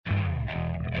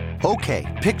Okay,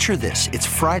 picture this. It's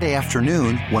Friday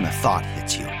afternoon when a thought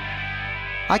hits you.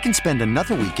 I can spend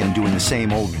another weekend doing the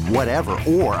same old whatever,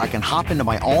 or I can hop into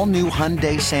my all-new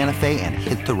Hyundai Santa Fe and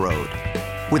hit the road.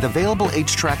 With available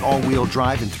H-Track all-wheel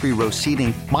drive and 3-row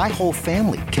seating, my whole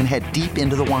family can head deep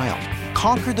into the wild.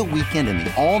 Conquer the weekend in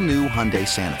the all-new Hyundai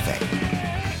Santa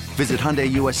Fe. Visit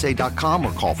HyundaiUSA.com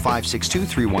or call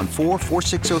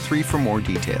 562-314-4603 for more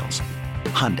details.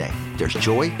 Hyundai, there's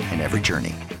joy in every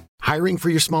journey. Hiring for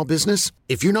your small business?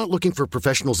 If you're not looking for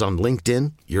professionals on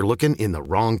LinkedIn, you're looking in the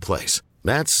wrong place.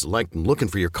 That's like looking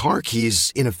for your car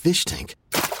keys in a fish tank.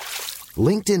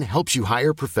 LinkedIn helps you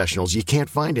hire professionals you can't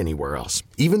find anywhere else,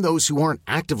 even those who aren't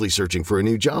actively searching for a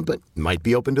new job but might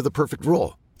be open to the perfect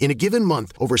role. In a given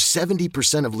month, over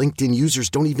 70% of LinkedIn users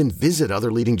don't even visit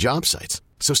other leading job sites.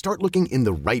 So start looking in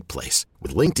the right place.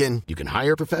 With LinkedIn, you can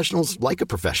hire professionals like a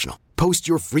professional. Post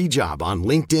your free job on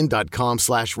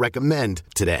linkedin.com/recommend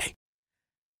today.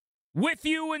 With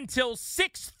you until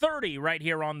 6:30 right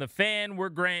here on The Fan. We're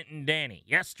Grant and Danny.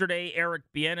 Yesterday, Eric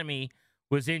Bieniemy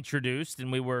was introduced, and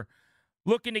we were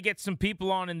looking to get some people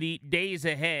on in the days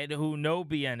ahead who know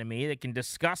Bieniemy that can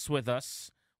discuss with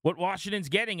us what Washington's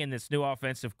getting in this new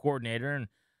offensive coordinator. And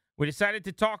we decided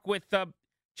to talk with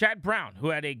Chad Brown, who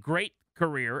had a great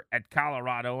career at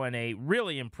Colorado and a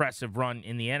really impressive run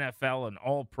in the NFL, an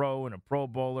All-Pro and a Pro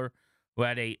Bowler, who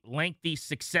had a lengthy,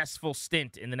 successful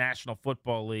stint in the National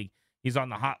Football League. He's on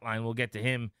the hotline. We'll get to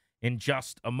him in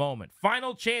just a moment.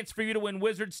 Final chance for you to win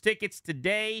Wizards tickets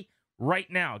today, right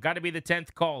now. Got to be the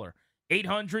 10th caller.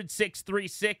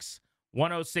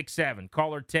 800-636-1067.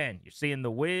 Caller 10. You're seeing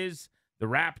the Wiz, the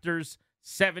Raptors,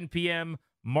 7 p.m.,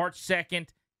 March 2nd,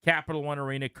 Capital One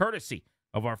Arena, courtesy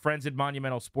of our friends at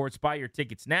Monumental Sports. Buy your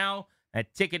tickets now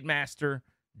at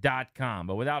Ticketmaster.com.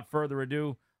 But without further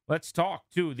ado, let's talk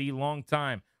to the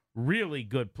longtime really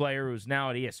good player who's now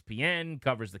at ESPN,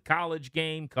 covers the college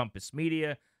game, Compass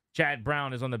Media. Chad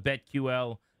Brown is on the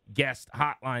BetQL guest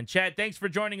hotline. Chad, thanks for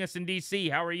joining us in D.C.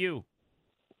 How are you?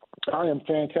 I am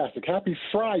fantastic. Happy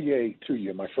Friday to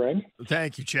you, my friend.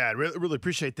 Thank you, Chad. Really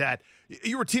appreciate that.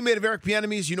 You were a teammate of Eric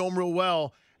Bieniemy's. You know him real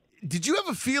well. Did you have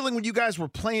a feeling when you guys were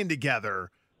playing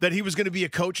together that he was going to be a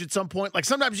coach at some point? Like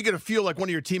sometimes you get a feel like one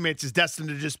of your teammates is destined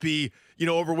to just be,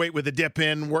 overweight with a dip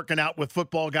in, working out with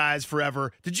football guys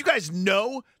forever. Did you guys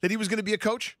know that he was going to be a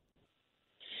coach?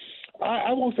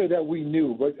 I won't say that we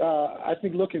knew, but I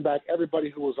think looking back, everybody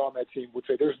who was on that team would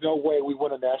say there's no way we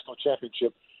win a national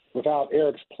championship without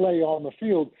Eric's play on the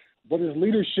field, but his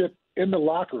leadership in the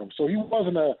locker room. So he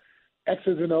wasn't a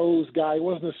X's and O's guy. He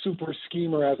wasn't a super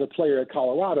schemer as a player at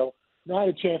Colorado. No, I had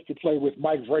a chance to play with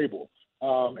Mike Vrabel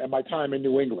at my time in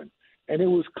New England. And it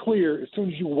was clear as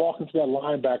soon as you walk into that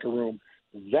linebacker room,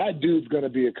 that dude's going to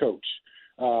be a coach.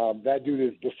 That dude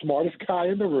is the smartest guy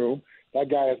in the room. That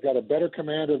guy has got a better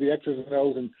command of the X's and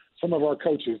O's than some of our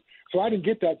coaches. So I didn't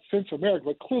get that sense from Eric,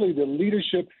 but clearly the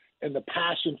leadership and the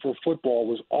passion for football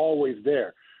was always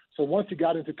there. So once he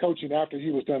got into coaching after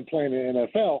he was done playing in the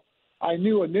NFL, I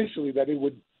knew initially that it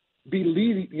would be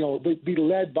be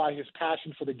led by his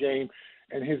passion for the game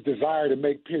and his desire to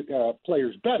make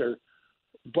players better.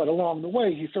 But along the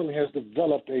way, he certainly has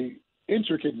developed a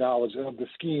intricate knowledge of the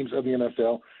schemes of the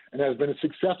NFL and has been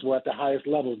successful at the highest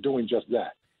levels doing just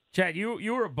that. Chad,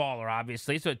 you were a baller,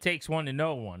 obviously, so it takes one to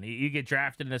know one. You get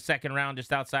drafted in the second round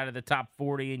just outside of the top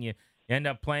 40, and you end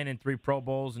up playing in 3 Pro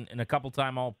Bowls and a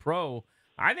couple-time All-Pro.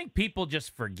 I think people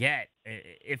just forget,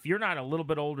 if you're not a little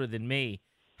bit older than me,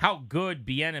 how good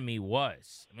Bieniemy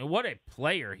was. I mean, what a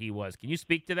player he was. Can you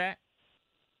speak to that?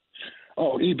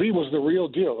 Oh, EB was the real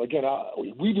deal. Again,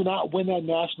 we do not win that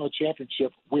national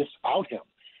championship without him.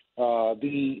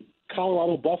 The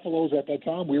Colorado Buffaloes at that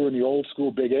time, we were in the old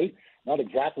school Big Eight, not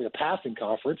exactly a passing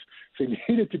conference, so you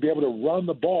needed to be able to run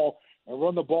the ball and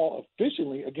run the ball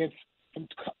efficiently against some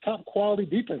top quality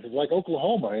defenses like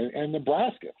Oklahoma and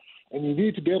Nebraska. And you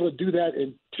need to be able to do that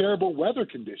in terrible weather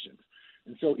conditions.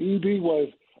 And so EB was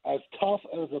as tough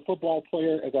as a football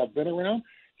player as I've been around.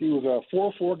 He was a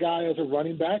 4-4 guy as a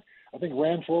running back. I think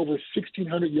ran for over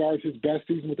 1,600 yards his best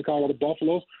season with the Colorado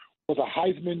Buffaloes. Was a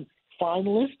Heisman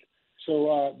finalist.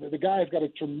 So the guy has got a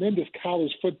tremendous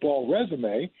college football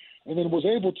resume, and then was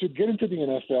able to get into the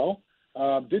NFL.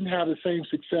 Didn't have the same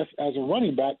success as a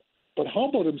running back, but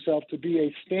humbled himself to be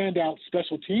a standout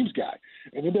special teams guy.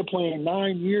 And ended up playing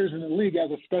 9 years in the league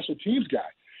as a special teams guy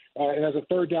and as a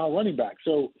third down running back.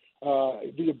 So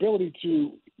the ability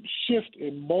to shift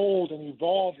and mold and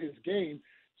evolve his game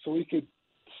so he could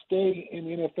stay in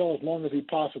the NFL as long as he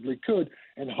possibly could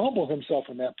and humble himself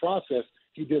in that process,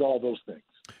 he did all those things.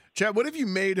 Chad, what have you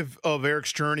made of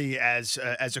Eric's journey as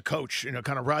a coach,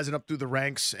 kind of rising up through the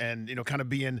ranks and, kind of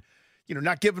being,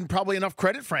 not given probably enough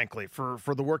credit, frankly, for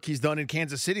the work he's done in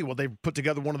Kansas City. Well, they've put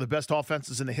together one of the best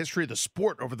offenses in the history of the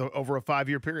sport over a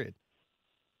 5-year period.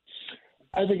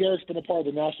 I think Eric's been a part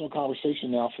of the national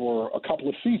conversation now for a couple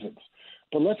of seasons.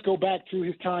 But let's go back to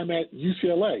his time at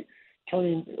UCLA,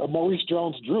 turning Maurice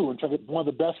Jones-Drew into one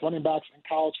of the best running backs in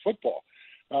college football.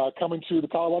 Coming to the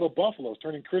Colorado Buffaloes,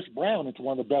 turning Chris Brown into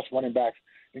one of the best running backs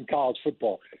in college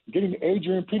football. Getting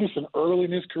Adrian Peterson early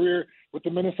in his career with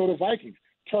the Minnesota Vikings,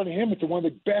 turning him into one of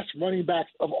the best running backs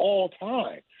of all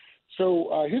time.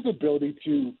 So his ability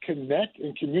to connect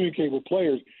and communicate with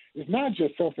players is not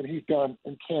just something he's done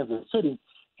in Kansas City.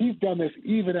 He's done this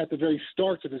even at the very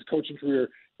start of his coaching career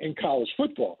in college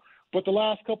football. But the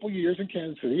last couple of years in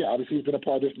Kansas City, obviously he's been a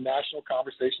part of this national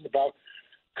conversation about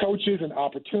coaches and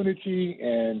opportunity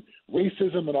and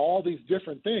racism and all these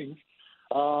different things.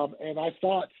 And I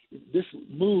thought this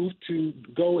move to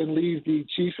go and leave the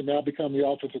Chiefs and now become the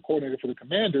offensive coordinator for the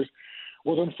Commanders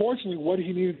was unfortunately what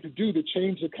he needed to do to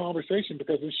change the conversation,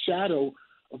 because the shadow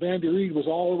of Andy Reid was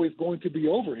always going to be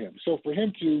over him. So for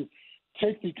him to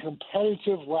take the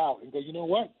competitive route and go, you know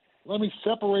what, let me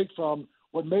separate from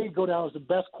what may go down as the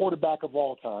best quarterback of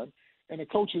all time, and a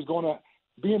coach who's going to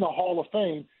be in the Hall of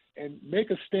Fame, and make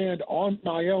a stand on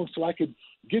my own so I could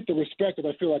get the respect that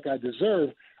I feel like I deserve,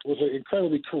 was an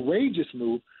incredibly courageous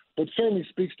move, but certainly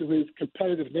speaks to his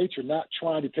competitive nature, not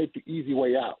trying to take the easy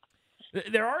way out.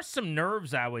 There are some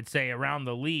nerves, I would say, around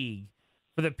the league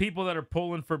for the people that are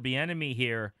pulling for Bieniemy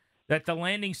here, that the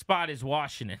landing spot is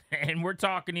Washington. And we're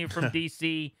talking to you from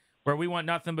D.C., where we want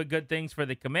nothing but good things for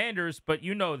the Commanders, but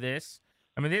you know this.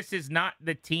 I mean, this is not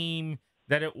the team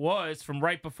that it was from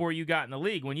right before you got in the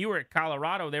league. When you were at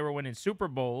Colorado, they were winning Super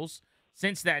Bowls.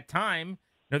 Since that time,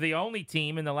 they're the only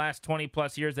team in the last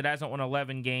 20-plus years that hasn't won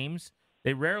 11 games.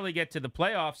 They rarely get to the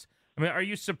playoffs. I mean, are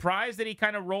you surprised that he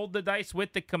kind of rolled the dice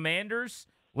with the Commanders,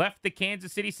 left the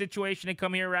Kansas City situation and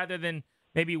come here rather than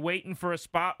maybe waiting for a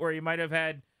spot where he might have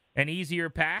had an easier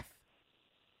path?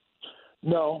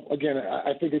 No. Again,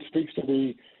 I think it speaks to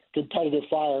the competitive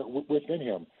fire within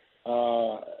him.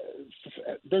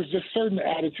 There's just certain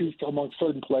attitudes among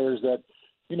certain players that,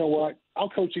 you know what, I'll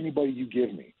coach anybody you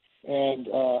give me. And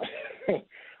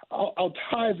I'll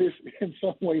tie this in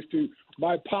some ways to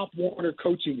my Pop Warner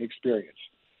coaching experience.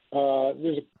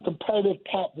 There's a competitive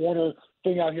Pop Warner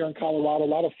thing out here in Colorado. A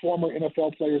lot of former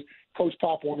NFL players coach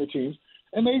Pop Warner teams,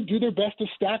 and they do their best to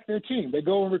stack their team. They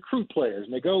go and recruit players,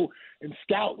 and they go and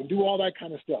scout and do all that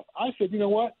kind of stuff. I said, you know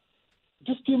what?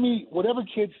 Just give me whatever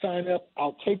kids sign up.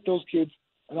 I'll take those kids,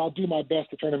 and I'll do my best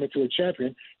to turn them into a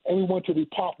champion. And we went to the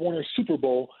Pop Warner Super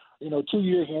Bowl, 2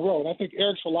 years in a row. And I think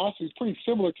Eric's philosophy is pretty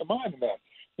similar to mine in that.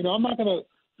 I'm not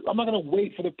gonna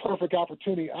wait for the perfect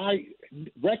opportunity. I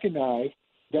recognize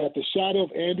that the shadow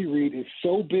of Andy Reid is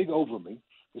so big over me.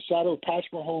 The shadow of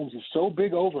Patrick Mahomes is so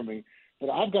big over me that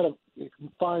I've got to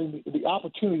find the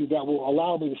opportunity that will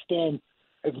allow me to stand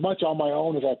as much on my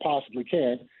own as I possibly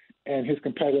can. And his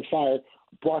competitive fire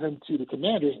brought him to the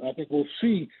Commanders, and I think we'll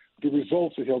see the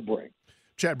results that he'll bring.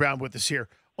 Chad Brown with us here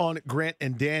on Grant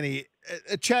and Danny.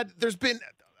 Chad, there's been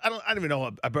I don't even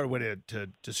know a better way to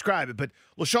describe it, but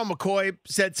LaShawn McCoy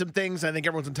said some things. I think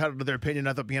everyone's entitled to their opinion.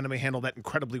 I thought Bieniemy handled that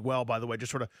incredibly well, by the way,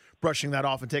 just sort of brushing that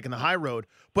off and taking the high road.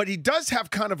 But he does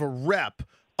have kind of a rep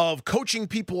of coaching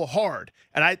people hard.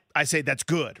 And I say that's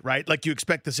good, right? Like you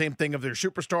expect the same thing of their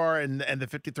superstar and the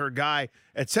 53rd guy,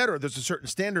 et cetera. There's a certain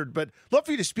standard. But love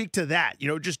for you to speak to that,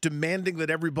 just demanding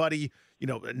that everybody,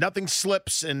 nothing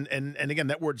slips. And again,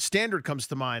 that word standard comes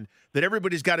to mind, that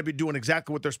everybody's got to be doing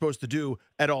exactly what they're supposed to do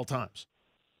at all times.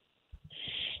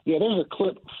 Yeah, there's a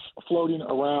clip floating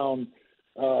around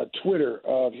Twitter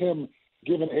of him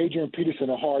giving Adrian Peterson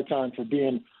a hard time for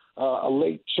being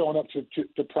late showing up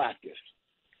to practice.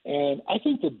 And I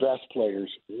think the best players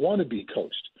want to be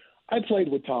coached. I played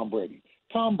with Tom Brady.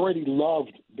 Tom Brady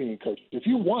loved being coached. If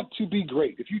you want to be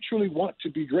great, if you truly want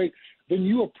to be great, then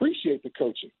you appreciate the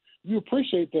coaching. You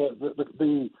appreciate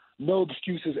the no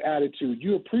excuses attitude.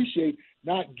 You appreciate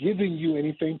not giving you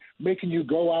anything, making you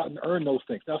go out and earn those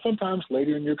things. Now, sometimes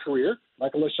later in your career,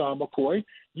 like a LaShawn McCoy,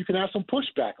 you can have some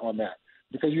pushback on that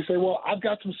because you say, well, I've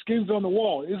got some skins on the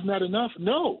wall. Isn't that enough?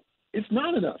 No, it's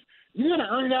not enough. You got to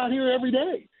earn it out here every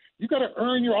day. You got to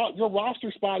earn your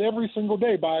roster spot every single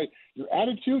day by your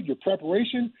attitude, your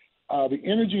preparation, the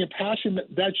energy and passion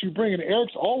that you bring. And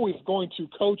Eric's always going to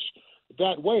coach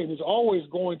that way, and is always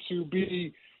going to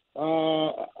be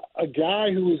a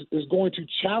guy who is going to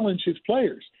challenge his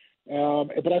players.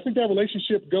 But I think that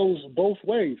relationship goes both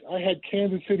ways. I had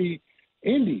Kansas City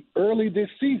Indy early this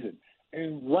season,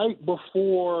 and right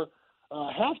before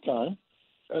halftime,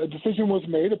 a decision was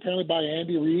made apparently by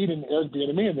Andy Reid and Eric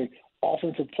Bieniemy, and they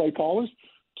offensive play callers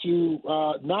to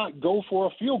not go for a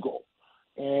field goal.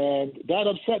 And that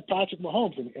upset Patrick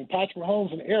Mahomes. And Patrick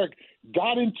Mahomes and Eric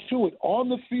got into it on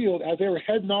the field as they were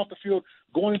heading off the field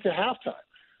going into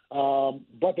halftime.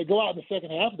 But they go out in the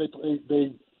second half.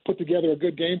 They put together a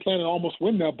good game plan and almost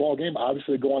win that ball game.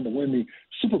 Obviously, go on to win the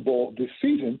Super Bowl this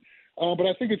season. But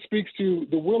I think it speaks to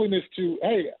the willingness to,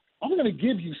 hey, I'm going to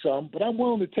give you some, but I'm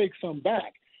willing to take some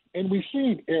back. And we've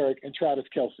seen Eric and Travis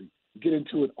Kelce get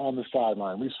into it on the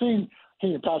sideline. We've seen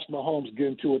he and Patrick Mahomes get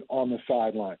into it on the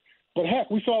sideline. But,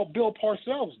 heck, we saw Bill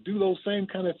Parcells do those same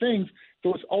kind of things.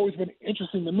 So it's always been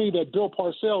interesting to me that Bill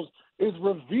Parcells is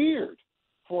revered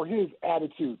for his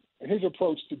attitude and his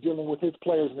approach to dealing with his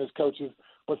players and his coaches.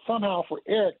 But somehow for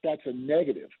Eric, that's a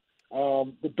negative.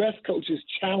 The best coaches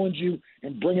challenge you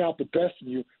and bring out the best in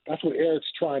you. That's what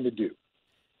Eric's trying to do.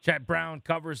 Chet Brown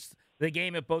covers the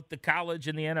game at both the college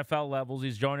and the NFL levels.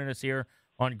 He's joining us here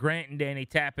on Grant and Danny,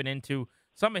 tapping into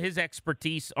some of his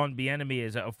expertise on Bieniemy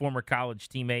as a former college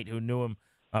teammate who knew him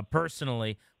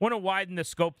personally. Want to widen the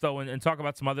scope, though, and talk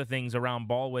about some other things around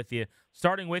ball with you,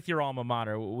 starting with your alma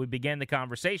mater. We began the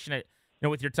conversation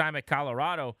with your time at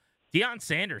Colorado. Deion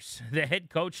Sanders, the head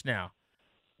coach now.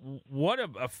 What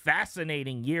a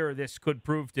fascinating year this could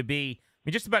prove to be. I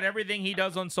mean, just about everything he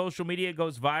does on social media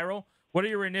goes viral. What are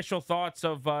your initial thoughts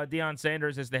of Deion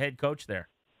Sanders as the head coach there?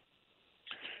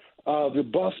 The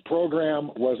bus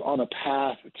program was on a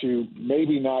path to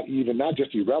maybe not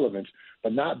just irrelevance,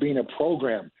 but not being a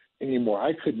program anymore.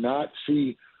 I could not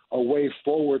see a way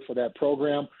forward for that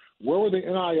program. Where were the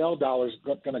NIL dollars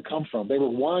going to come from? They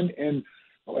won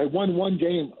one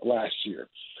game last year.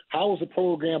 How was the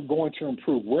program going to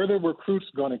improve? Where are the recruits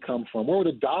going to come from? Where were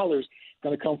the dollars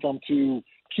going to come from to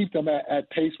keep them at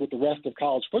pace with the rest of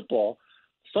college football?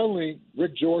 Suddenly,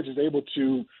 Rick George is able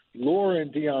to lure in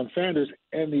Deion Sanders,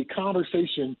 and the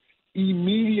conversation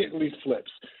immediately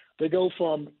flips. They go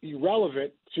from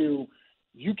irrelevant to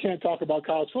you can't talk about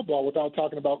college football without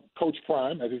talking about Coach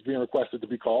Prime, as he's being requested to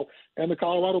be called, and the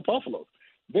Colorado Buffaloes.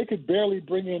 They could barely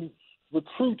bring in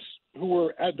recruits who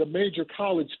were at the major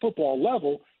college football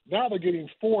level. Now they're getting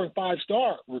 4- and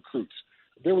 5-star recruits.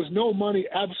 There was no money,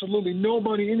 absolutely no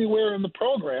money anywhere in the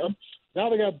program. Now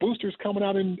they got boosters coming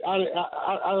out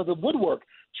of the woodwork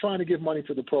trying to give money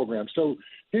to the program. So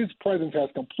his presence has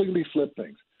completely flipped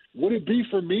things. Would it be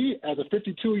for me as a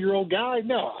 52-year-old guy?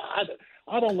 No,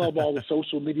 I don't love all the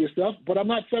social media stuff, but I'm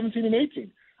not 17 and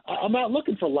 18. I'm not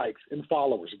looking for likes and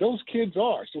followers. Those kids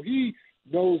are. So he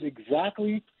knows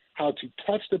exactly how to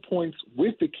touch the points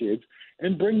with the kids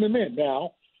and bring them in.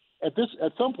 Now, at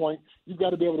some point, you've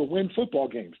got to be able to win football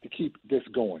games to keep this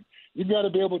going. You've got to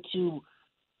be able to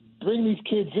bring these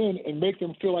kids in and make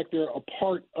them feel like they're a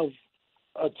part of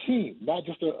a team, not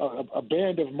just a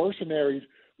band of mercenaries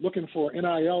looking for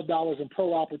NIL dollars and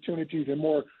pro opportunities and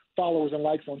more followers and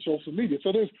likes on social media.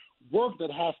 So there's work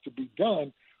that has to be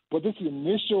done, but this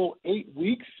initial 8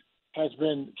 weeks has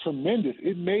been tremendous.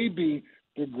 It may be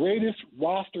the greatest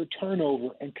roster turnover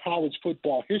in college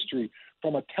football history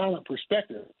from a talent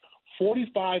perspective.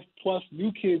 45-plus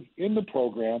new kids in the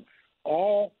program,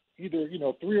 all either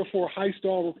 3 or 4 high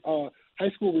school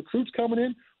recruits coming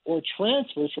in or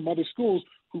transfers from other schools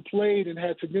who played and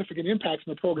had significant impacts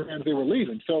in the program as they were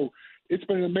leaving. So it's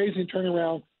been an amazing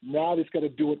turnaround. Now they've got to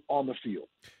do it on the field.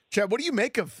 Chad, what do you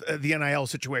make of the NIL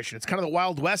situation? It's kind of the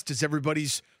Wild West as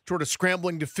everybody's sort of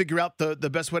scrambling to figure out the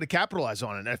best way to capitalize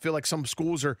on it. And I feel like some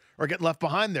schools are getting left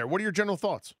behind there. What are your general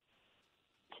thoughts?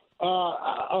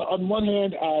 On one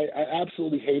hand, I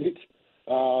absolutely hate it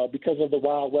because of the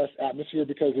Wild West atmosphere,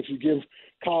 because if you give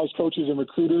college coaches and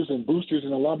recruiters and boosters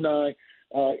and alumni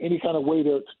any kind of way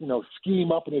to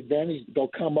scheme up an advantage,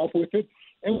 they'll come up with it.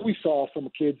 And we saw some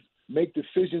kids make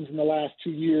decisions in the last 2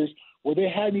 years where they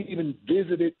hadn't even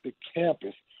visited the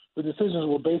campus. The decisions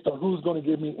were based on who's going to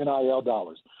give me NIL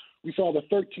dollars. We saw the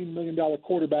 $13 million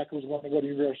quarterback who was going to go to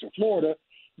the University of Florida.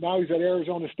 Now he's at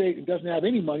Arizona State and doesn't have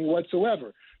any money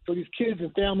whatsoever. So these kids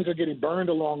and families are getting burned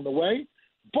along the way.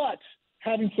 But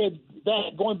having said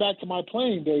that, going back to my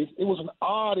playing days, it was an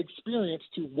odd experience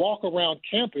to walk around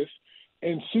campus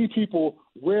and see people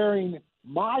wearing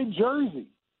my jersey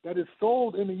that is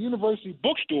sold in the university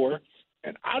bookstore,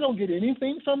 and I don't get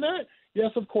anything from that.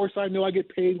 Yes, of course, I know I get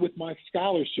paid with my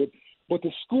scholarship, but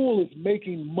the school is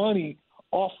making money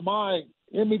off my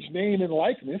image, name, and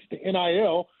likeness, the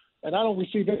NIL, and I don't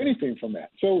receive anything from that.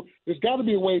 So there's got to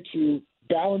be a way to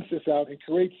balance this out and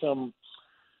create a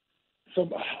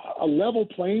level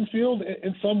playing field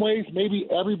in some ways. Maybe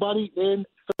everybody in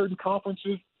certain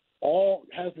conferences all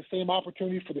has the same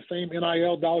opportunity for the same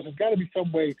NIL dollars. There's got to be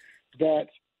some way that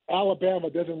Alabama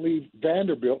doesn't leave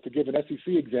Vanderbilt, to give an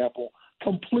SEC example,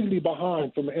 completely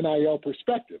behind from an NIL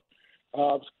perspective.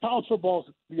 College football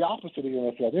is the opposite of the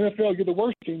NFL. The NFL, you're the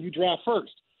worst team, you draft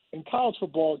first. In college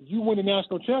football, you win the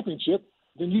national championship,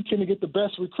 then you tend to get the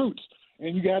best recruits,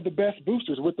 and you have the best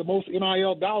boosters with the most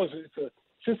NIL dollars. It's a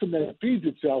system that feeds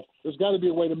itself. There's got to be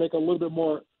a way to make a little bit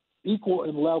more equal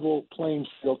and level playing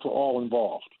field for all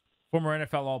involved. Former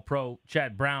NFL All-Pro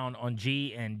Chad Brown on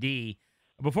G&D.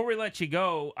 Before we let you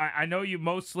go, I know you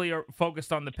mostly are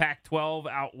focused on the Pac-12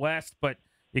 out west, but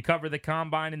you cover the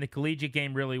combine and the collegiate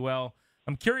game really well.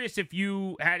 I'm curious if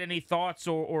you had any thoughts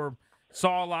or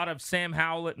saw a lot of Sam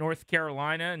Howell at North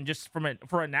Carolina, and just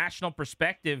for a national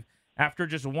perspective, after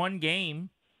just one game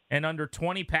and under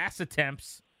 20 pass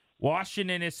attempts,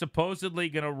 Washington is supposedly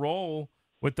going to roll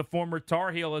with the former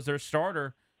Tar Heel as their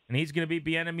starter, and he's going to be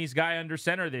Bieniemy's guy under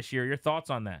center this year. Your thoughts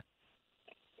on that?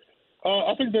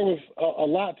 I think there was a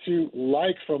lot to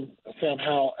like from Sam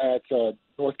Howell at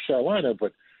North Carolina,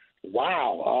 but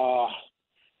wow,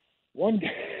 one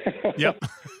Yep.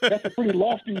 That's a pretty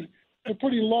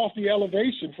lofty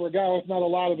elevation for a guy with not a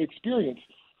lot of experience.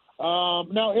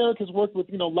 Now Eric has worked with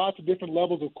lots of different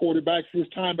levels of quarterbacks. His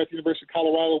time at the University of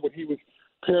Colorado when he was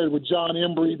paired with John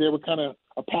Embry, they were kind of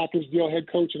a package deal,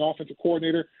 head coach and offensive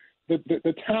coordinator.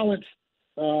 The talent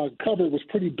cupboard was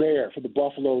pretty bare for the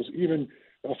Buffaloes, even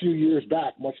a few years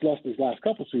back, much less these last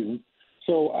couple seasons.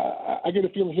 So I get a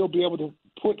feeling he'll be able to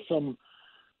put some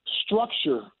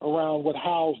structure around what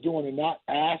Howell's doing and not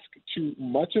ask too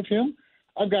much of him.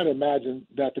 I've got to imagine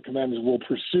that the Commanders will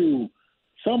pursue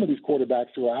some of these quarterbacks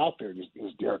who are out there.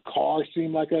 Does Derek Carr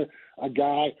seem like a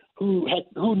guy who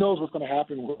knows what's going to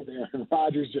happen with Aaron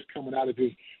Rodgers just coming out of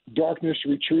his darkness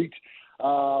retreat?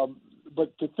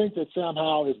 But to think that Sam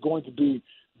Howell is going to be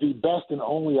the best and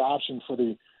only option for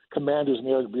the Commanders and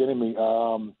Eric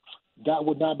Bieniemy, that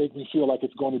would not make me feel like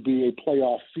it's going to be a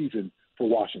playoff season for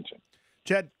Washington.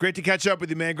 Chad, great to catch up with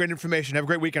you, man. Great information. Have a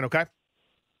great weekend, okay?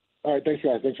 All right, thanks,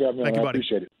 guys. Thanks for having me on. Thank you, buddy. I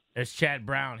appreciate it. There's Chad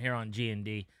Brown here on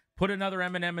G&D. Put another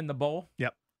M&M in the bowl.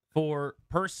 Yep. For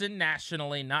person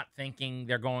nationally not thinking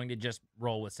they're going to just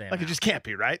roll with Sam Like Howell. it just can't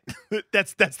be, right?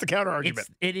 That's the counter argument.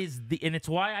 And it's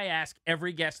why I ask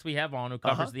every guest we have on who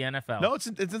covers the NFL. No, it's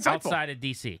insightful. Outside of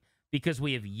DC, because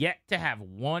we have yet to have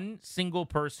one single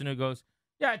person who goes,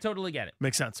 "Yeah, I totally get it."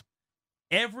 Makes sense.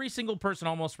 Every single person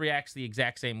almost reacts the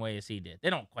exact same way as he did. They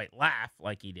don't quite laugh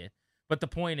like he did, but the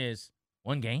point is,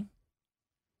 one game,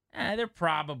 they're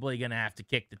probably going to have to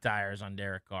kick the tires on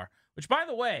Derek Carr. Which, by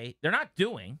the way, they're not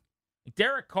doing.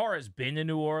 Derek Carr has been to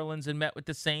New Orleans and met with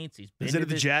the Saints. He's been to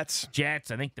the Jets.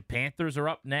 I think the Panthers are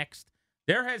up next.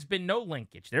 There has been no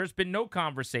linkage. There's been no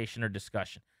conversation or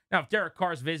discussion. Now, if Derek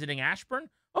Carr's visiting Ashburn,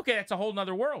 okay, that's a whole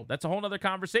nother world. That's a whole nother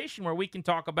conversation where we can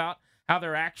talk about how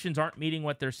their actions aren't meeting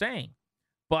what they're saying.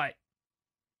 But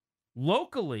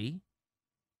locally,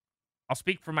 I'll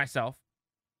speak for myself,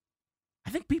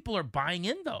 I think people are buying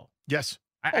in, though. Yes.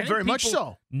 I think very much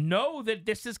so. Know that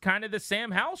this is kind of the Sam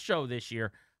Howell show this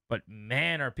year, but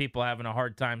man, are people having a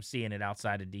hard time seeing it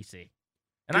outside of D.C.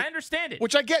 And I understand it.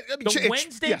 Which I get. The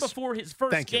Wednesday before his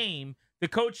first game, the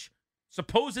coach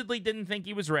supposedly didn't think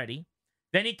he was ready.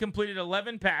 Then he completed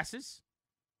 11 passes,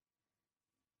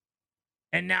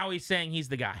 and now he's saying he's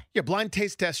the guy. Yeah, blind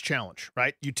taste test challenge,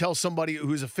 right? You tell somebody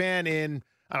who's a fan in,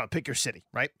 I don't know, pick your city,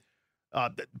 right?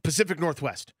 Pacific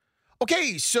Northwest.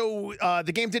 Okay, so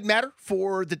the game didn't matter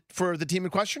for the team in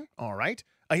question. All right.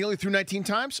 He only threw 19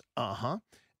 times. Uh-huh.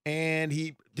 And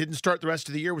he didn't start the rest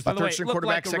of the year. Was the third string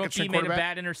quarterback, second string quarterback. Made a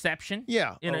bad interception.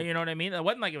 Yeah. You know what I mean? It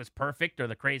wasn't like it was perfect or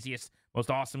the craziest,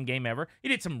 most awesome game ever. He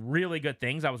did some really good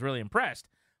things. I was really impressed.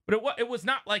 But it was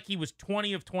not like he was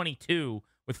 20 of 22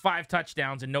 with 5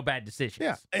 touchdowns and no bad decisions.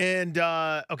 Yeah. And,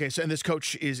 so this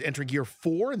coach is entering year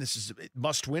 4, and this is a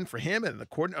must win for him and the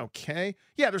coordinator. Okay.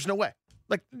 Yeah, there's no way.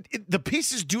 Like, the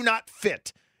pieces do not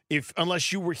fit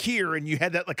unless you were here and you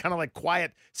had that kind of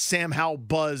quiet Sam Howell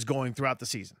buzz going throughout the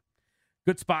season.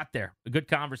 Good spot there. A good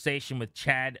conversation with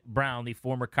Chad Brown, the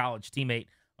former college teammate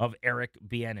of Eric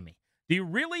Bieniemy. Do you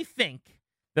really think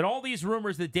that all these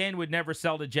rumors that Dan would never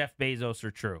sell to Jeff Bezos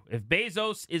are true? If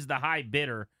Bezos is the high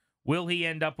bidder, will he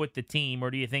end up with the team,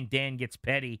 or do you think Dan gets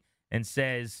petty and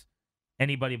says,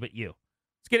 anybody but you?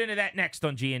 Let's get into that next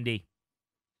on G&D.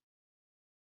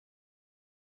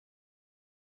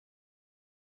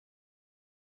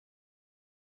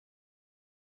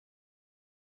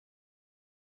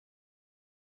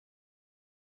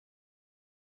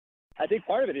 I think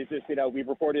part of it is just, we've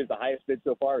reported the highest bid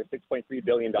so far is $6.3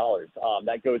 billion.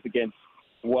 That goes against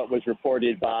what was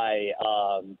reported by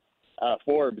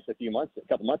Forbes a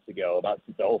couple months ago about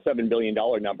the whole $7 billion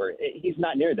number. He's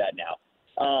not near that now.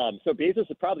 So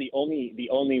Bezos is probably the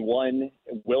only one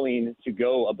willing to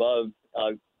go above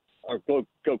or go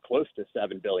close to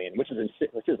 $7 billion, which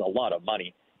is a lot of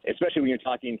money, especially when you're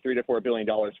talking $3 to $4 billion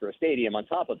for a stadium on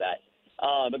top of that.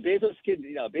 But Bezos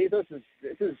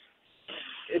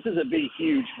this is a big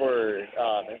huge for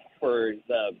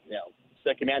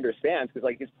the Commanders fans, because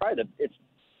like it's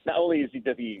not only is he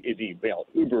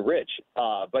uber rich,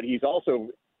 but he's also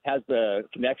has the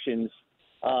connections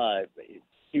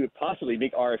he would possibly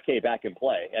make RFK back in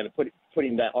play, and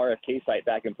putting that RFK site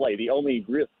back in play. The only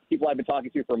real people I've been talking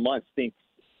to for months think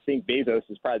Bezos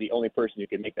is probably the only person who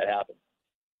can make that happen.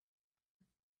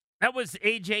 That was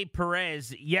AJ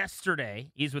Perez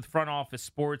yesterday. He's with Front Office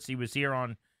Sports. He was here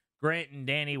on Grant and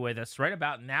Danny with us right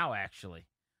about now, actually,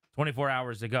 24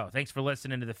 hours ago. Thanks for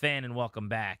listening to The Fan, and welcome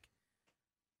back.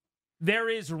 There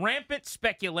is rampant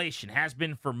speculation, has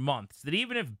been for months, that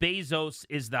even if Bezos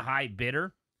is the high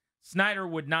bidder, Snyder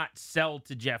would not sell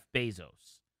to Jeff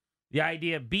Bezos. The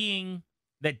idea being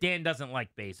that Dan doesn't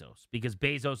like Bezos because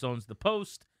Bezos owns the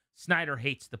Post. Snyder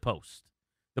hates the Post.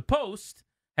 The Post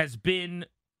has been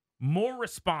more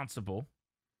responsible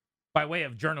by way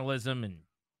of journalism and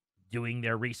doing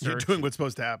their research. Doing what's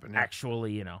supposed to happen. Yeah.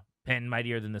 Actually, pen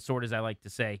mightier than the sword, as I like to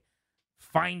say,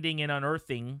 finding and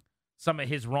unearthing some of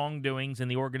his wrongdoings and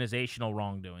the organizational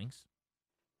wrongdoings.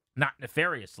 Not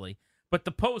nefariously, but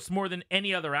the Post, more than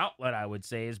any other outlet, I would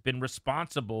say, has been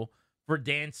responsible for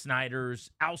Dan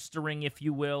Snyder's oustering, if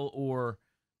you will, or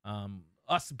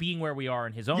us being where we are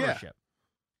in his ownership.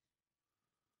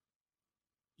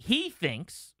 Yeah. He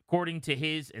thinks, according to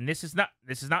his, and this is not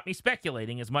me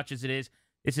speculating as much as it is,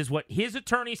 this is what his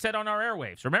attorney said on our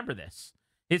airwaves. Remember this.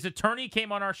 His attorney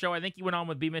came on our show. I think he went on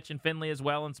with B. Mitch and Finley as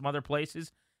well and some other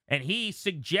places. And he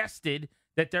suggested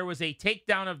that there was a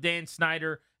takedown of Dan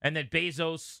Snyder and that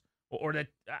Bezos, or that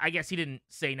I guess he didn't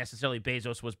say necessarily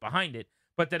Bezos was behind it,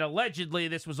 but that allegedly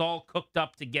this was all cooked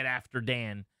up to get after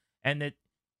Dan, and that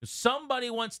somebody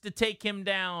wants to take him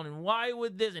down, and why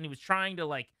would this? And he was trying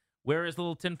to wear his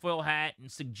little tinfoil hat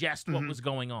and suggest what was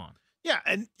going on. Yeah,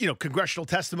 and congressional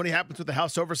testimony happens with the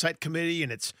House Oversight Committee,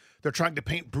 and they're trying to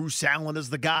paint Bruce Allen as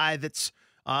the guy that's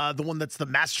the one that's the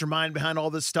mastermind behind all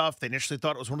this stuff. They initially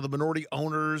thought it was one of the minority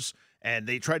owners, and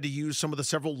they tried to use some of the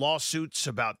several lawsuits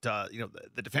about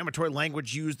the defamatory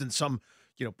language used in some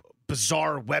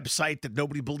bizarre website that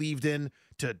nobody believed in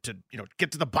to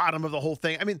get to the bottom of the whole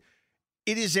thing. I mean,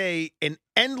 it is an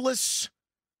endless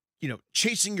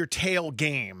chasing your tail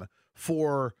game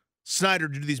for Snyder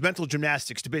to do these mental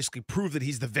gymnastics to basically prove that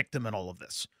he's the victim in all of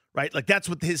this, right? Like, that's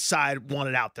what his side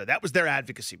wanted out there. That was their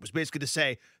advocacy, was basically to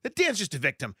say that Dan's just a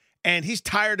victim and he's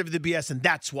tired of the BS, and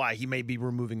that's why he may be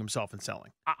removing himself and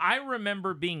selling. I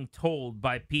remember being told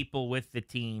by people with the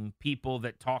team, people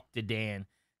that talked to Dan,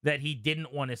 that he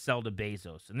didn't want to sell to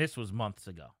Bezos, and this was months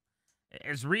ago.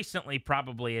 As recently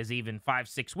probably as even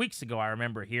 5-6 weeks ago, I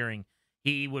remember hearing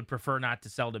he would prefer not to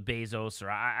sell to Bezos, or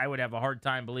I would have a hard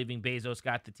time believing Bezos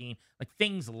got the team.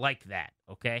 Things like that,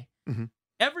 okay? Mm-hmm.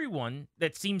 Everyone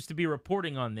that seems to be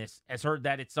reporting on this has heard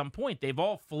that at some point. They've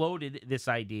all floated this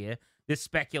idea. This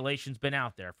speculation's been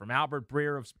out there, from Albert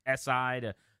Breer of SI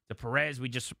to Perez. We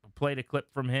just played a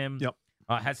clip from him. Yep.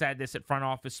 Has had this at Front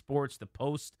Office Sports. The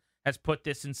Post has put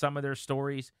this in some of their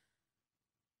stories.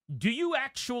 Do you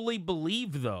actually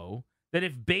believe, though, that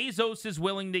if Bezos is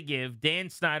willing to give Dan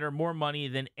Snyder more money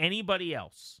than anybody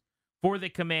else for the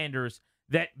Commanders,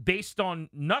 that based on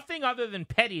nothing other than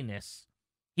pettiness,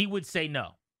 he would say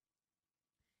no?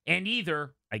 And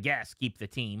either, I guess, keep the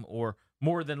team, or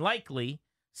more than likely,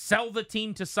 sell the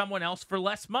team to someone else for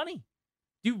less money.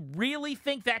 Do you really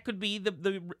think that could be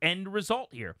the end result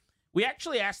here? We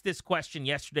actually asked this question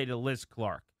yesterday to Liz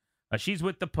Clark. She's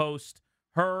with the Post.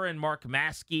 Her and Mark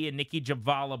Maskey and Nikki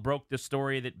Javala broke the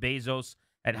story that Bezos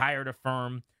had hired a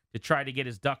firm to try to get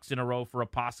his ducks in a row for a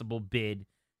possible bid,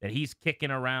 that he's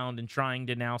kicking around and trying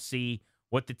to now see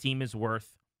what the team is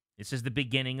worth. This is the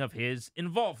beginning of his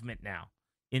involvement now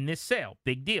in this sale.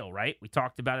 Big deal, right? We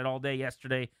talked about it all day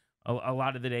yesterday, a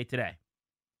lot of the day today.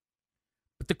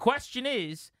 But the question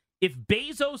is, if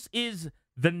Bezos is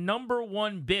the number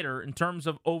one bidder in terms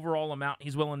of overall amount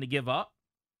he's willing to give up,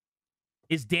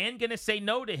 is Dan going to say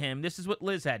no to him? This is what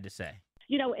Liz had to say.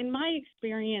 In my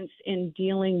experience in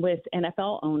dealing with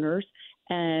NFL owners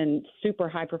and super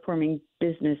high-performing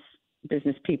business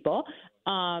people,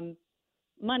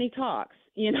 money talks.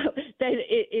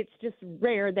 It's just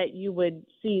rare that you would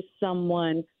see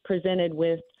someone presented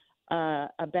with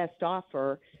a best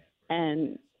offer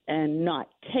and not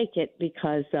take it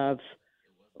because of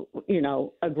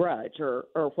a grudge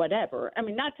or whatever. I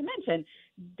mean, not to mention,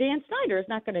 Dan Snyder is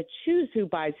not going to choose who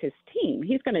buys his team.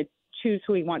 He's going to choose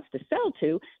who he wants to sell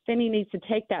to, then he needs to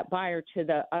take that buyer to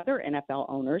the other NFL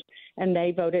owners, and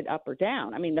they voted up or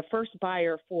down. I mean, the first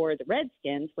buyer for the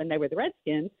Redskins, when they were the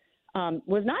Redskins,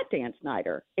 was not Dan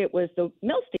Snyder. It was the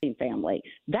Milstein family.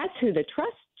 That's who the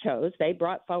trust chose. They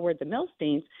brought forward the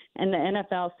Milsteins, and the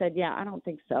NFL said, yeah, I don't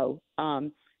think so.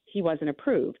 He wasn't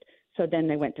approved. So then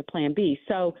they went to Plan B.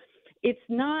 So it's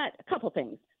not a couple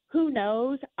things. Who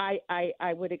knows? I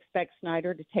would expect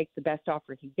Snyder to take the best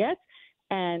offer he gets.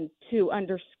 And to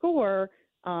underscore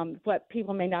what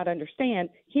people may not understand,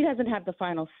 he doesn't have the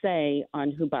final say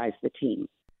on who buys the team.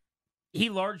 He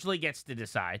largely gets to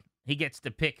decide. He gets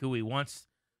to pick who he wants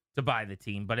to buy the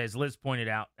team. But as Liz pointed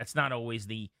out, that's not always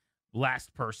the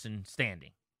last person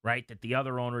standing, right? That the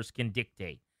other owners can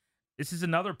dictate. This is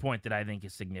another point that I think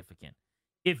is significant.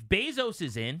 If Bezos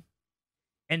is in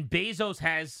and Bezos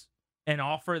has an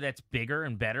offer that's bigger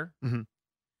and better,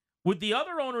 would the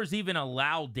other owners even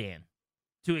allow Dan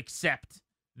to accept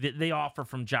the offer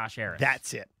from Josh Harris?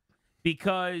 That's it.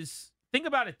 Because think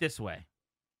about it this way.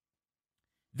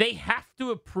 They have to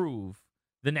approve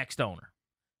the next owner.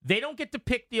 They don't get to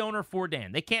pick the owner for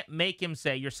Dan. They can't make him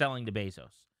say, you're selling to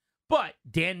Bezos. But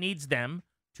Dan needs them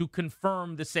to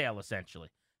confirm the sale, essentially.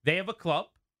 They have a club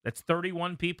that's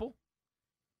 31 people.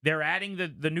 They're adding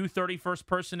the new 31st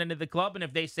person into the club, and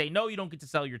if they say, no, you don't get to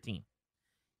sell your team.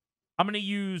 I'm going to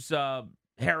use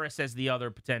Harris as the other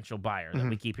potential buyer that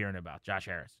we keep hearing about, Josh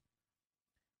Harris.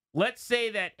 Let's say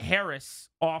that Harris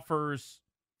offers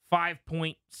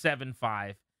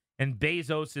 5.75 and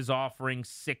Bezos is offering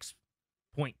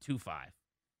 6.25,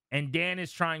 and Dan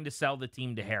is trying to sell the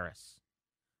team to Harris.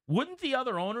 Wouldn't the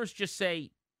other owners just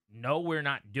say, no, we're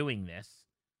not doing this?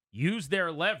 Use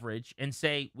their leverage and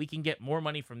say, we can get more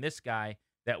money from this guy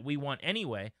that we want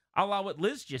anyway. A la what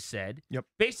Liz just said. Yep.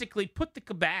 Basically put the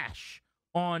kibosh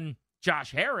on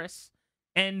Josh Harris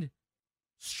and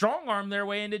strong arm their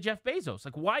way into Jeff Bezos.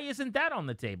 Like, why isn't that on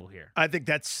the table here? I think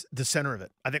that's the center of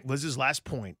it. I think Liz's last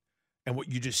point and what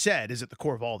you just said is at the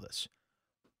core of all this.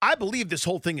 I believe this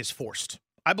whole thing is forced.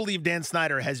 I believe Dan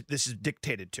Snyder this is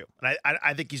dictated to. And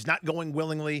I think he's not going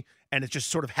willingly, and it's just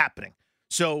sort of happening.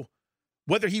 So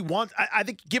whether he wants, I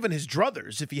think given his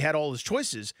druthers, if he had all his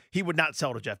choices, he would not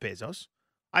sell to Jeff Bezos.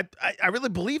 I really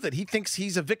believe that he thinks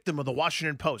he's a victim of the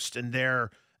Washington Post and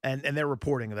their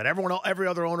reporting, that every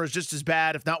other owner is just as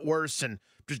bad, if not worse, and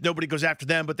just nobody goes after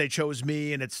them, but they chose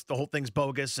me, and it's the whole thing's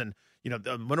bogus, and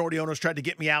the minority owners tried to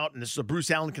get me out, and this is a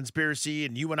Bruce Allen conspiracy,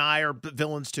 and you and I are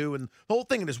villains too, and the whole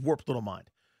thing in his warped little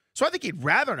mind. So I think he'd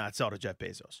rather not sell to Jeff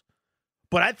Bezos.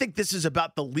 But I think this is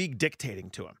about the league dictating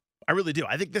to him. I really do.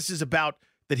 I think this is about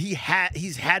that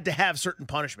he's had to have certain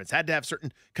punishments, had to have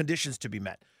certain conditions to be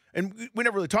met. And we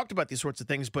never really talked about these sorts of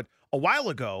things, but a while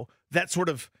ago, that sort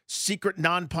of secret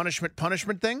non-punishment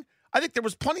punishment thing, I think there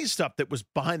was plenty of stuff that was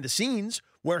behind the scenes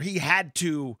where he had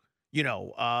to,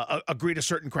 agree to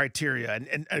certain criteria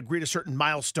and agree to certain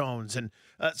milestones and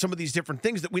some of these different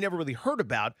things that we never really heard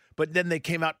about, but then they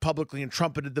came out publicly and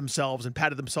trumpeted themselves and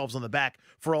patted themselves on the back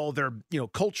for all their,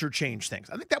 culture change things.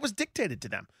 I think that was dictated to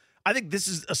them. I think this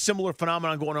is a similar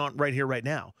phenomenon going on right here, right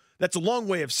now. That's a long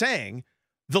way of saying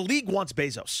the league wants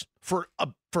Bezos for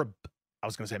I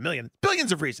was going to say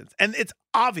billions of reasons. And it's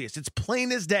obvious. It's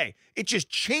plain as day. It just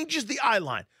changes the eye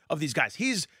line of these guys.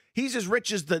 He's as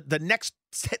rich as the next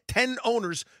 10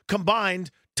 owners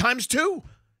combined times 2.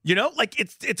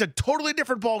 It's a totally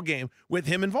different ball game with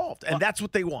him involved. And that's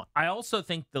what they want. I also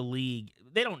think the league,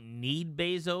 they don't need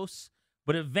Bezos,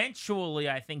 but eventually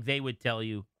I think they would tell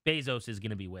you Bezos is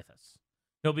going to be with us.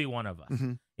 He'll be one of us.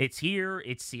 Mm-hmm. It's here.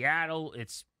 It's Seattle.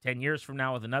 It's 10 years from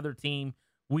now with another team.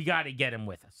 We got to get him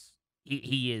with us.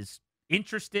 He is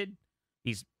interested.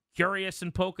 He's curious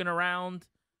and poking around.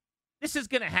 This is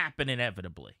going to happen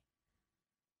inevitably.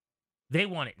 They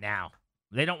want it now.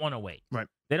 They don't want to wait. Right.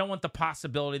 They don't want the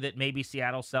possibility that maybe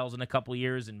Seattle sells in a couple of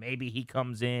years and maybe he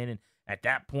comes in and at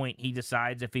that point he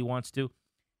decides if he wants to.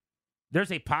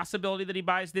 There's a possibility that he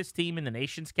buys this team in the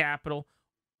nation's capital.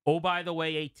 Oh, by the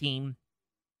way, a team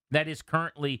that is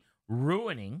currently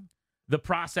ruining the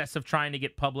process of trying to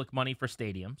get public money for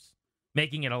stadiums,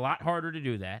 making it a lot harder to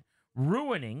do that.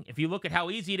 Ruining, if you look at how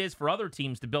easy it is for other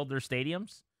teams to build their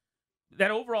stadiums,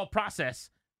 that overall process,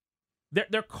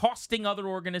 they're costing other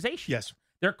organizations. Yes.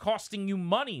 They're costing you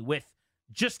money with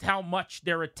just how much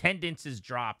their attendance has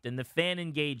dropped and the fan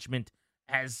engagement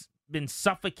has been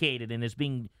suffocated and is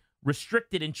being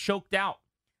restricted and choked out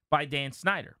by Dan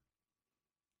Snyder.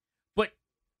 But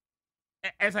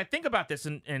as I think about this,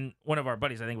 and one of our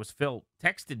buddies, I think it was Phil,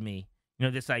 texted me,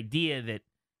 this idea that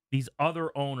these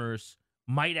other owners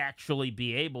might actually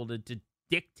be able to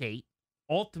dictate.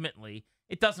 Ultimately,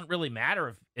 it doesn't really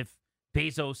matter if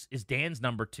Bezos is Dan's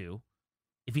number 2.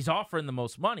 If he's offering the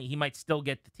most money, he might still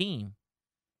get the team.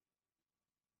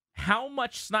 How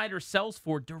much Snyder sells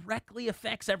for directly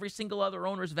affects every single other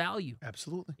owner's value.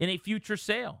 Absolutely. In a future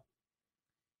sale.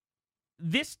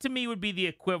 This, to me, would be the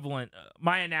equivalent.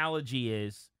 My analogy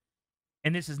is,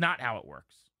 and this is not how it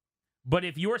works, but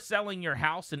if you're selling your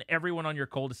house and everyone on your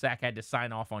cul-de-sac had to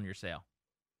sign off on your sale.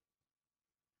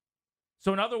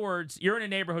 So, in other words, you're in a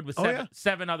neighborhood with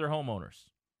seven other homeowners.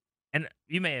 And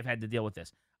you may have had to deal with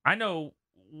this. I know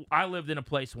I lived in a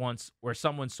place once where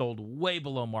someone sold way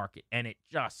below market, and it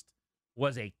just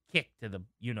was a kick to the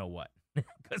you-know-what.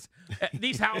 Because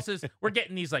these houses, we're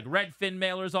getting these like Redfin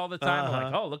mailers all the time. We're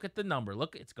like, oh, look at the number.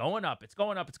 Look, it's going up. It's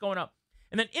going up. It's going up.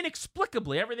 And then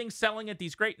inexplicably, everything's selling at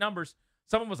these great numbers.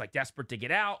 Someone was like desperate to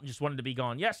get out and just wanted to be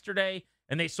gone yesterday.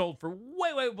 And they sold for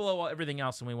way, way below everything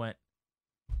else. And we went,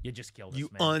 you just killed us, you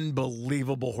man.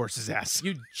 Unbelievable horse's ass.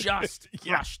 You just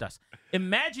crushed us.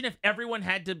 Imagine if everyone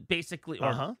had to basically,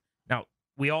 now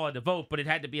we all had to vote, but it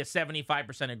had to be a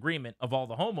 75% agreement of all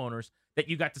the homeowners that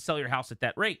you got to sell your house at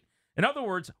that rate. In other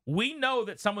words, we know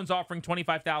that someone's offering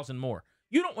 $25,000 more.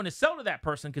 You don't want to sell to that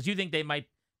person because you think they might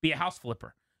be a house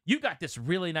flipper. You got this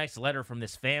really nice letter from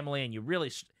this family, and you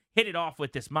really hit it off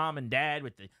with this mom and dad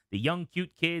with the young,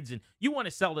 cute kids, and you want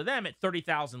to sell to them at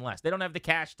 $30,000 less. They don't have the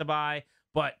cash to buy,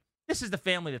 but this is the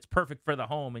family that's perfect for the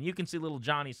home, and you can see little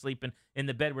Johnny sleeping in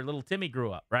the bed where little Timmy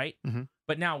grew up, right? Mm-hmm.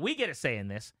 But now we get a say in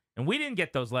this, and we didn't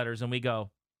get those letters, and we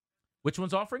go, which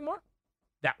one's offering more?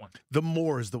 That one. The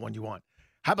more is the one you want.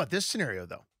 How about this scenario,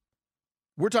 though?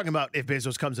 We're talking about if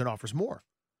Bezos comes and offers more.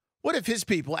 What if his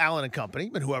people, Allen and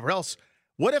Company, and whoever else,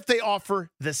 what if they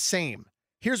offer the same?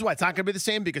 Here's why it's not going to be the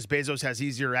same, because Bezos has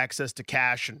easier access to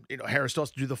cash, and Harris still has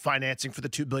to do the financing for the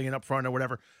 $2 billion up front or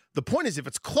whatever. The point is, if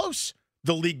it's close,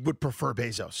 the league would prefer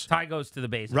Bezos. Tie goes to the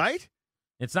Bezos. Right?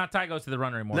 It's not tie goes to the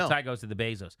runner anymore. No. Tie goes to the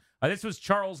Bezos. This was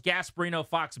Charles Gasparino,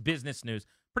 Fox Business News.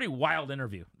 Pretty wild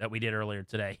interview that we did earlier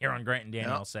today here on Grant and Danny,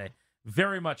 I'll say.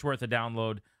 Very much worth a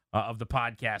download of the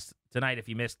podcast tonight if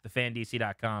you missed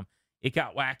thefandc.com. It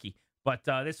got wacky. But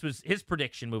this was his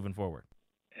prediction moving forward.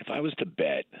 If I was to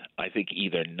bet, I think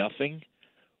either nothing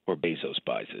or Bezos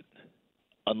buys it.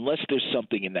 Unless there's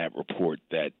something in that report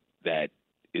that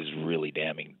is really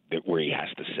damning, that where he has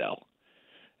to sell.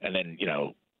 And then,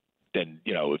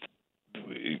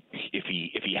 if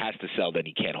he has to sell, then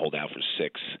he can't hold out for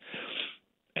 6.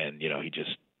 And, he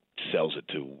just sells it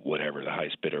to whatever the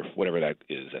highest bidder, whatever that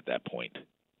is at that point.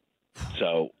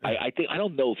 So I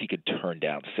don't know if he could turn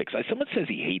down 6. Someone says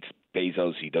he hates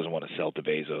Bezos. He doesn't want to sell to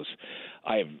Bezos.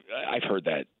 I've heard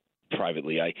that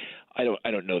privately. I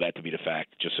don't know that to be the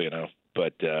fact, just so you know.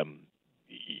 But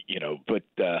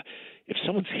if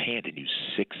someone's handed you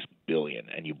 $6 billion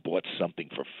and you bought something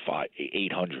for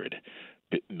 $800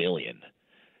 million,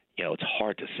 it's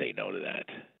hard to say no to that.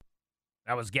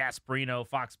 That was Gasparino,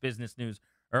 Fox Business News,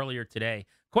 earlier today.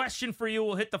 Question for you.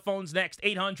 We'll hit the phones next.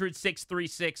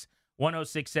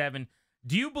 800-636-1067.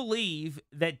 Do you believe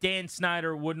that Dan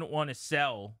Snyder wouldn't want to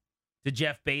sell to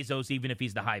Jeff Bezos even if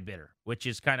he's the high bidder, which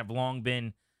has kind of long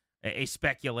been a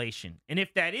speculation? And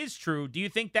if that is true, do you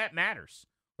think that matters?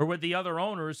 Or would the other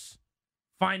owners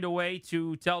find a way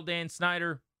to tell Dan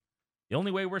Snyder, the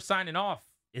only way we're signing off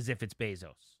is if it's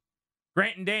Bezos?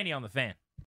 Grant and Danny on the Fan.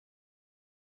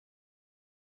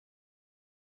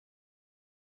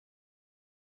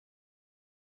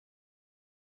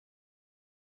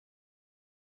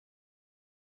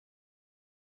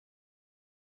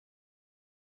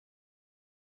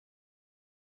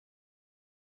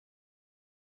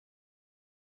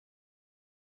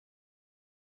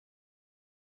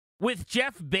 With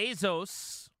Jeff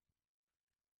Bezos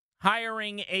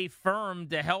hiring a firm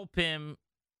to help him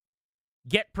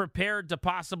get prepared to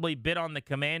possibly bid on the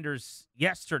Commanders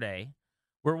yesterday,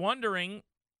 we're wondering,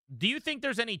 do you think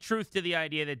there's any truth to the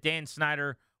idea that Dan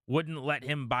Snyder wouldn't let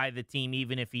him buy the team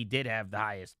even if he did have the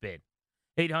highest bid?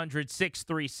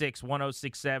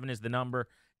 800-636-1067 is the number.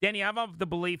 Danny, I'm of the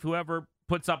belief whoever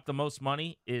puts up the most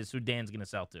money is who Dan's going to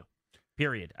sell to.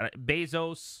 Period.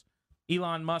 Bezos,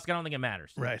 Elon Musk, I don't think it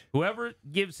matters. Right. Whoever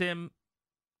gives him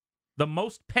the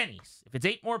most pennies, if it's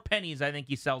 8 more pennies, I think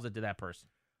he sells it to that person.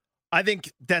 I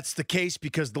think that's the case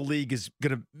because the league is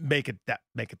going to make it that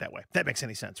way. That makes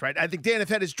any sense, right? I think Dan, if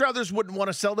had his druthers, wouldn't want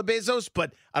to sell to Bezos,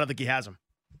 but I don't think he has them.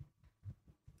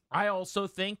 I also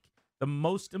think the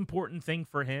most important thing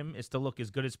for him is to look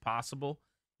as good as possible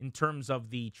in terms of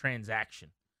the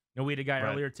transaction. We had a guy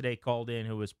earlier today called in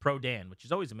who was pro Dan, which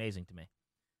is always amazing to me.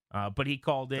 But he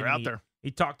called in. They're out there.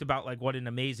 He talked about like what an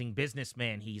amazing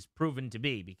businessman he's proven to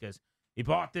be because he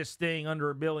bought this thing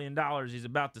under $1 billion. He's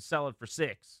about to sell it for $6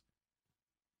 billion.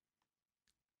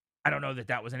 I don't know that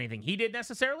that was anything he did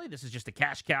necessarily. This is just a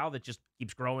cash cow that just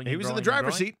keeps growing. He was in the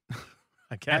driver's seat,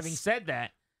 I guess. Having said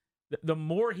that, the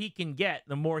more he can get,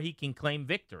 the more he can claim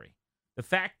victory. The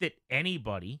fact that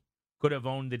anybody could have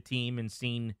owned the team and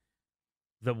seen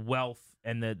the wealth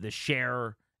and the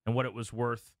share and what it was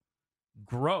worth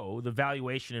grow, the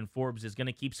valuation in Forbes is going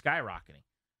to keep skyrocketing.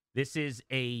 This is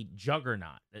a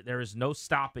juggernaut. There is no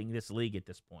stopping this league at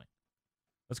this point.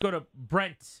 Let's go to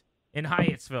Brent in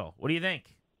Hyattsville. What do you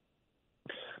think?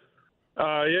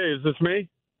 Yeah, is this me?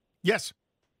 Yes.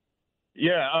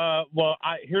 Yeah, well,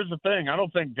 here's the thing. I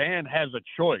don't think Dan has a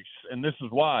choice, and this is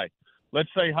why. Let's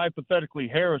say, hypothetically,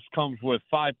 Harris comes with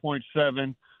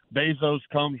 5.7, Bezos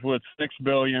comes with $6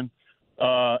 billion,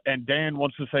 and Dan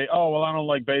wants to say, oh, well, I don't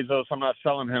like Bezos. I'm not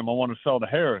selling him. I want to sell to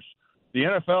Harris. The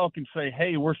NFL can say,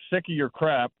 hey, we're sick of your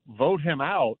crap. Vote him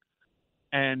out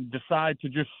and decide to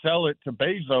just sell it to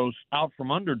Bezos out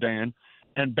from under Dan.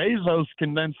 And Bezos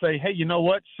can then say, hey, you know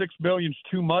what? $6 billion's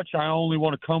too much. I only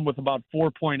want to come with about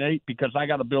 4.8 because I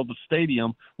got to build a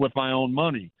stadium with my own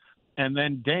money. And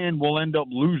then Dan will end up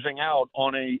losing out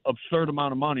on a absurd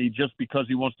amount of money just because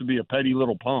he wants to be a petty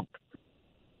little punk.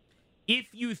 If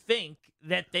you think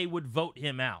that they would vote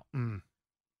him out,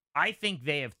 I think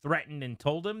they have threatened and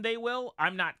told him they will.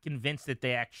 I'm not convinced that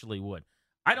they actually would.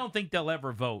 I don't think they'll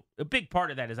ever vote. A big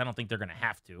part of that is I don't think they're going to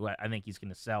have to. I think he's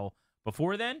going to sell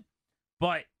before then.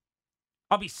 But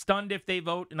I'll be stunned if they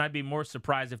vote, and I'd be more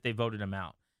surprised if they voted him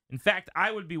out. In fact,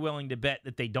 I would be willing to bet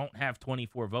that they don't have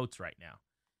 24 votes right now.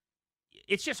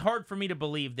 It's just hard for me to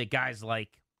believe that guys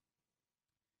like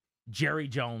Jerry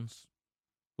Jones,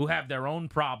 who have their own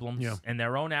problems and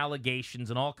their own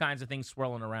allegations and all kinds of things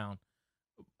swirling around,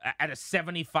 at a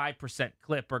 75%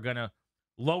 clip are going to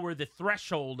lower the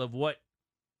threshold of what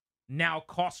now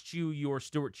costs you your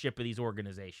stewardship of these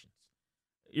organizations.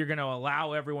 You're going to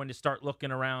allow everyone to start looking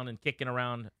around and kicking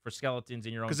around for skeletons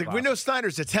in your own closet. Because we know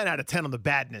Snyder's a 10 out of 10 on the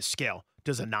badness scale.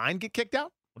 Does a 9 get kicked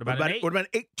out? What about an 8? What about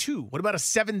an 8-2? What about a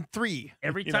 7-3?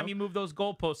 Every time you move those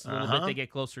goalposts a little bit, they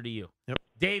get closer to you. Yep.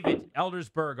 David,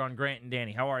 Eldersburg on Grant and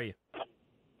Danny. How are you?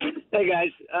 Hey,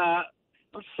 guys.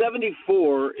 I'm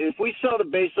 74. If we sell to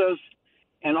Bezos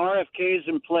and RFK is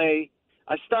in play,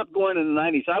 I stopped going in the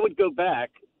 90s. I would go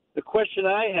back. The question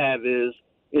I have is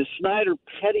Snyder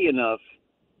petty enough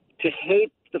to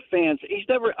hate the fans?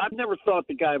 I've never thought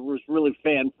the guy was really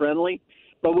fan friendly,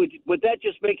 but would that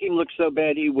just make him look so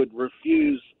bad he would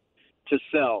refuse to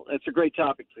sell? It's a great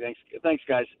topic. Thanks,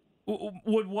 guys.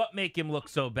 Would what make him look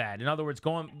so bad? In other words,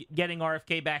 getting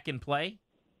RFK back in play?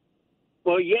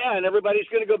 Well, yeah, and everybody's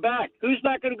going to go back. Who's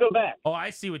not going to go back? Oh,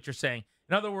 I see what you're saying.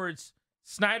 In other words,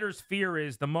 Snyder's fear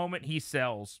is the moment he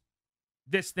sells,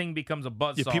 this thing becomes a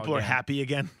buzzsaw. Yeah, people are happy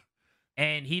again.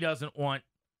 And he doesn't want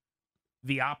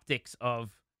the optics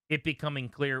of it becoming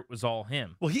clear it was all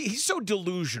him. Well, he's so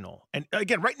delusional. And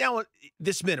again, right now,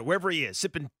 this minute, wherever he is,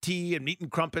 sipping tea and eating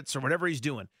crumpets or whatever he's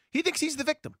doing, he thinks he's the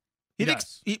victim. He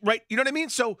thinks, right? You know what I mean?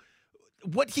 So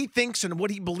what he thinks and what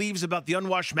he believes about the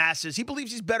unwashed masses, he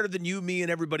believes he's better than you, me,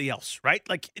 and everybody else, right?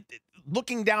 Like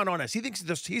looking down on us. He thinks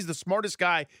he's the smartest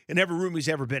guy in every room he's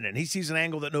ever been in. He sees an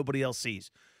angle that nobody else sees.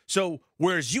 So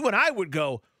whereas you and I would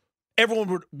go, everyone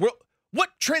would, what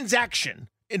transaction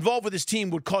involved with his team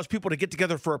would cause people to get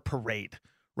together for a parade,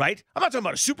 right? I'm not talking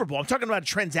about a Super Bowl. I'm talking about a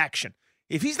transaction.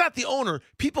 If he's not the owner,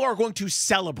 people are going to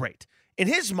celebrate. In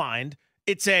his mind,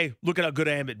 it's a, look at how good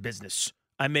I am at business.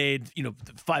 I made,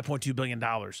 $5.2 billion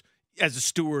as a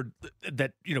steward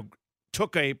that,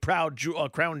 took a proud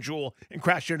crown jewel and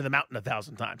crashed into the mountain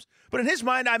 1,000 times. But in his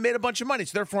mind, I made a bunch of money,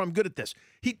 so therefore I'm good at this.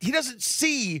 He doesn't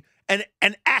see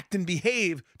and act and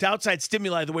behave to outside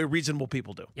stimuli the way reasonable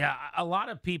people do. Yeah, a lot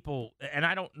of people, and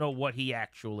I don't know what he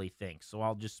actually thinks, so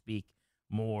I'll just speak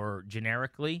more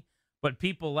generically, but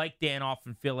people like Dan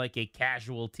often feel like a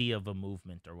casualty of a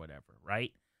movement or whatever,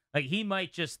 right? Like he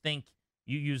might just think,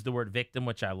 you use the word victim,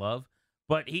 which I love,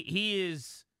 but he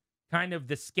is kind of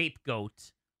the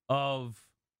scapegoat of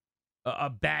a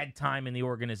bad time in the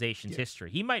organization's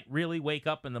history. He might really wake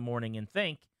up in the morning and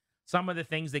think some of the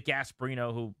things that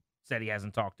Gasparino, who said he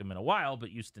hasn't talked to him in a while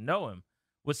but used to know him,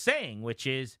 was saying, which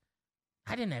is,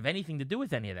 I didn't have anything to do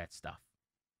with any of that stuff.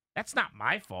 That's not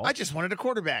my fault. I just wanted a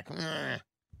quarterback.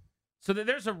 So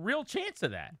there's a real chance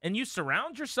of that. And you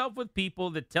surround yourself with people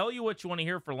that tell you what you want to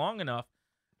hear for long enough,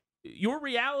 your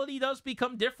reality does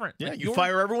become different. Yeah, you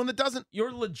fire everyone that doesn't.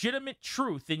 Your legitimate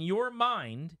truth in your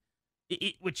mind,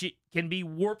 which it can be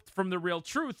warped from the real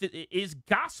truth, it is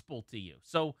gospel to you.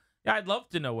 So yeah, I'd love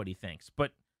to know what he thinks.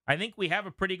 But I think we have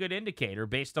a pretty good indicator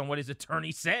based on what his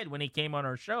attorney said when he came on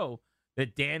our show,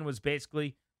 that Dan was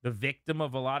basically the victim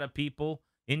of a lot of people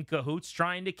in cahoots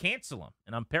trying to cancel him.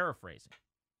 And I'm paraphrasing.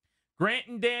 Grant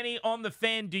and Danny on the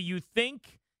Fan. Do you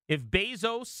think if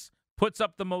Bezos puts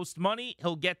up the most money,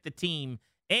 he'll get the team?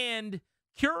 And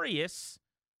curious,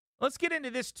 let's get into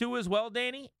this too as well,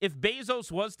 Danny. If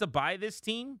Bezos was to buy this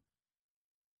team,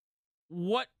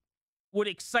 what would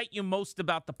excite you most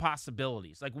about the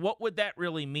possibilities? Like, what would that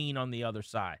really mean on the other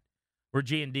side? We're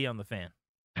G&D on the Fan.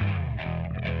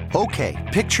 Okay,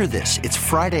 picture this. It's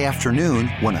Friday afternoon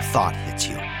when a thought hits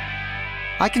you.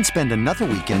 I can spend another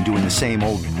weekend doing the same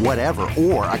old whatever,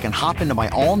 or I can hop into my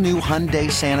all-new Hyundai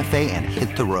Santa Fe and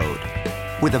hit the road.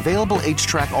 With available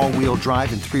H-Track all-wheel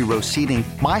drive and 3-row seating,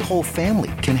 my whole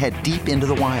family can head deep into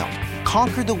the wild.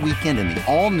 Conquer the weekend in the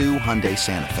all-new Hyundai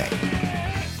Santa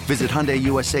Fe. Visit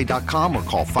HyundaiUSA.com or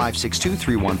call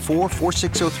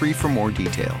 562-314-4603 for more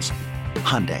details.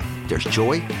 Hyundai, there's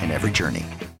joy in every journey.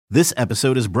 This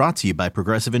episode is brought to you by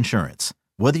Progressive Insurance.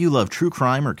 Whether you love true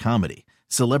crime or comedy,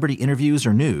 celebrity interviews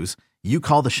or news, you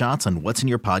call the shots on what's in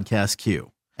your podcast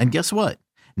queue. And guess what?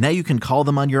 Now you can call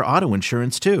them on your auto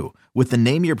insurance too with the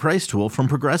Name Your Price tool from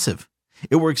Progressive.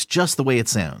 It works just the way it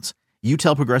sounds. You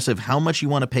tell Progressive how much you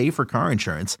want to pay for car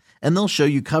insurance, and they'll show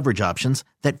you coverage options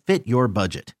that fit your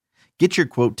budget. Get your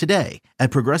quote today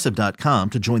at Progressive.com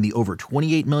to join the over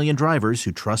 28 million drivers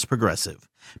who trust Progressive.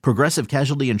 Progressive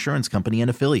Casualty Insurance Company and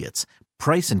Affiliates.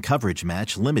 Price and coverage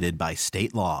match limited by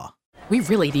state law. We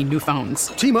really need new phones.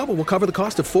 T-Mobile will cover the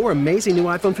cost of 4 amazing new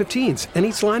iPhone 15s, and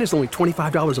each line is only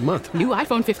 $25 a month. New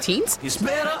iPhone 15s? It's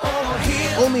better over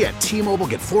here. Only at T-Mobile,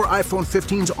 get 4 iPhone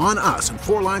 15s on us and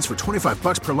 4 lines for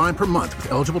 $25 per line per month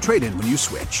with eligible trade-in when you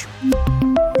switch.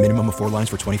 Minimum of 4 lines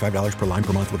for $25 per line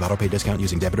per month with autopay discount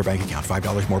using debit or bank account.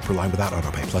 $5 more per line without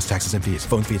autopay, plus taxes and fees.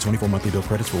 Phone fee at 24 monthly bill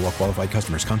credits for well-qualified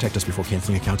customers. Contact us before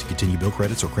canceling account to continue bill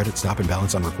credits or credit stop and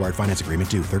balance on required finance agreement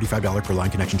due. $35 per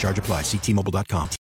line connection charge applies. See T-Mobile.com.